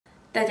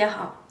大家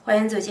好，欢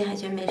迎走进海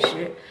娟美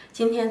食。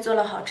今天做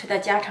了好吃的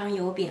家常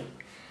油饼，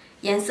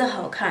颜色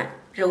好看，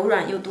柔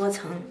软又多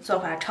层，做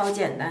法超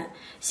简单。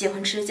喜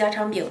欢吃家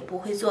常饼不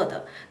会做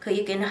的，可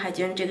以跟着海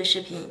娟这个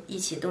视频一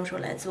起动手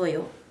来做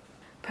哟。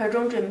盆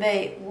中准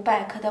备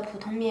500克的普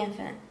通面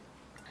粉，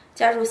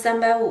加入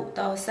350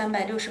到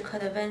360克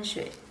的温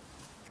水，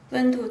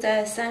温度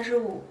在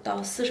35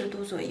到40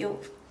度左右，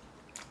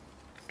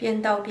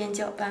边倒边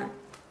搅拌。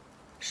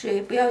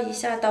水不要一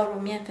下倒入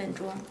面粉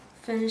中，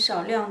分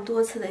少量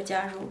多次的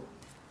加入，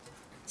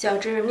搅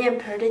至面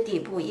盆的底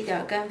部一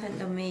点干粉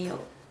都没有，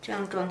这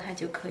样状态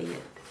就可以了。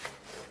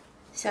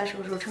下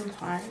手揉成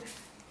团。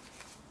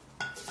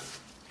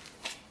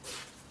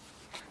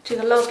这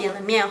个烙饼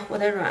的面和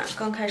得软，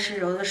刚开始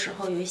揉的时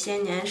候有一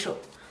些粘手，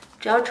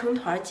只要成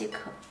团即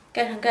可。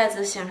盖上盖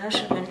子醒上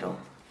10分钟，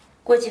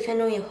过几分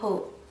钟以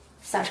后，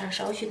撒上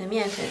少许的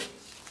面粉，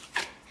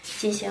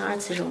进行2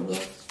次揉面。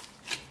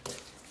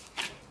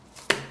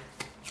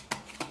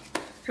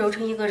揉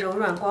成一个柔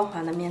软光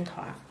滑的面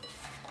团，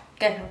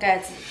盖上盖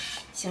子，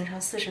醒上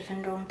40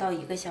分钟到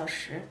1个小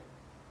时。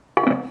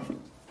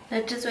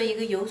来制作一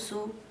个油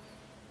酥，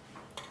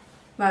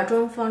碗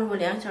中放入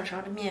2小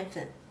勺的面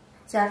粉，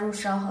加入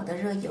烧好的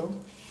热油，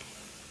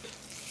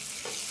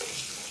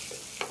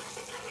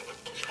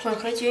混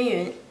合均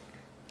匀，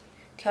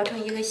调成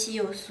一个细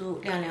油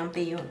酥，晾凉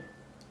备用。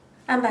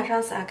案板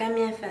上撒干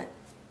面粉，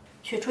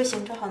取出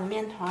醒制好的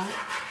面团，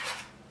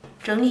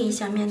整理一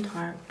下面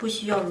团，不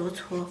需要揉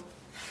搓。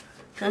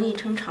整理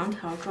成长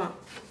条状，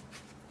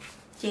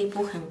这一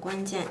步很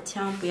关键，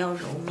千万不要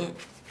揉面，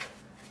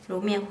揉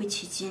面会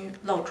起筋，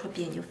烙出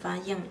饼就发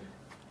硬了。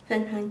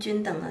分成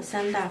均等的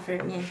3大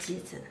份面剂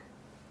子，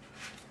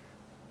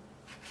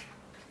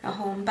然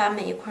后我们把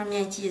每一块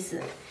面剂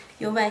子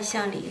由外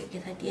向里给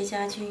它叠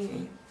加均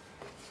匀，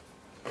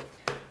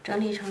整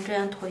理成这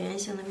样椭圆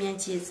形的面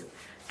剂子，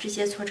直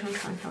接搓成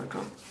长条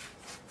状。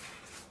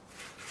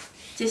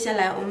接下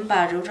来我们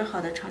把揉制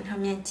好的长条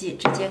面剂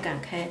直接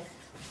擀开，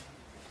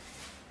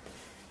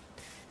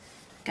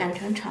擀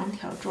成长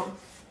条状，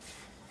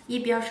一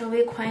边稍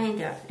微宽一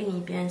点，另一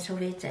边稍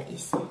微窄一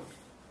些。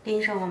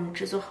淋上我们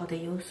制作好的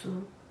油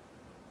酥，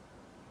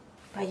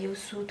把油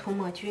酥涂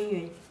抹均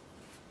匀，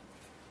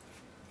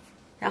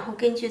然后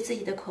根据自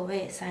己的口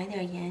味撒一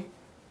点盐，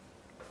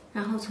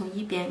然后从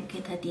一边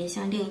给它叠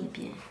向另一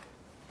边，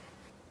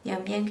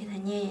两边给它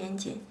捏严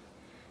紧，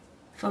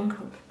封口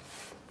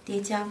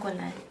叠加过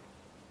来，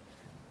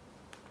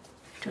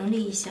整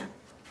理一下，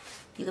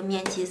一个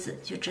面剂子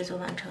就制作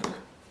完成了。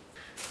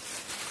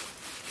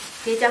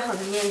叠加好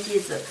的面剂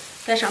子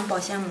盖上保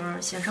鲜膜，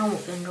醒上5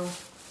分钟。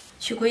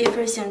取过一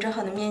份醒制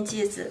好的面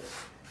剂子，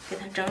给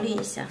它整理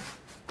一下，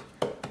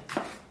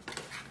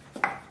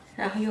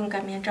然后用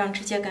擀面杖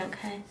直接擀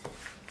开。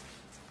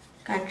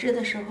擀制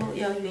的时候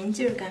要匀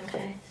劲儿擀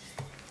开，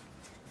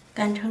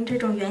擀成这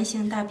种圆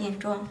形大饼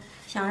状。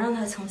想让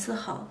它层次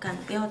好，擀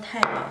的不要太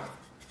薄，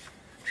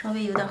稍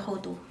微有点厚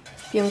度。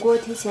饼锅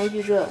提前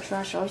预热，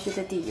刷少许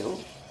的底油，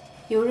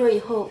油热以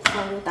后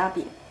放入大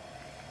饼。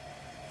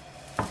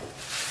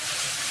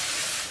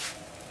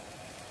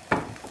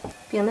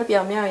饼的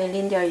表面也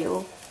淋点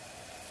油，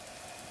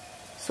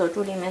锁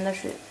住里面的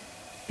水。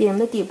饼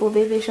的底部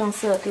微微上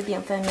色，给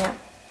饼翻面。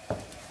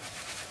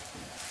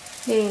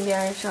另一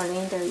边少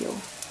淋一点油，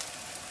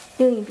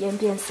另一边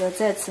变色，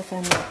再次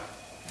翻面。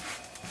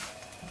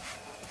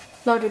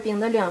烙着饼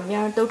的两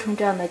面都呈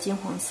这样的金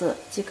黄色，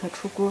即可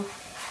出锅。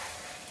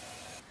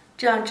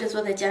这样制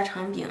作的家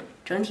常饼，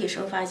整体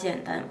手法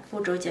简单，步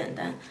骤简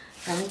单。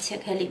咱们切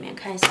开里面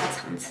看一下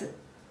层次。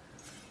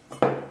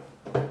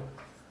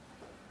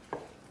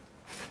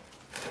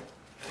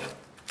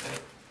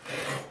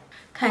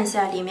看一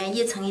下里面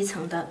一层一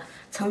层的，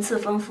层次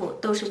丰富，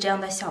都是这样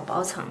的小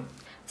薄层。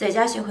在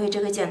家学会这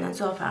个简单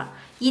做法，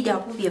一点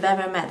不比外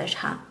边买的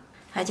差。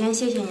海娟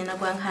谢谢您的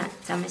观看，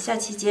咱们下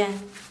期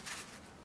见。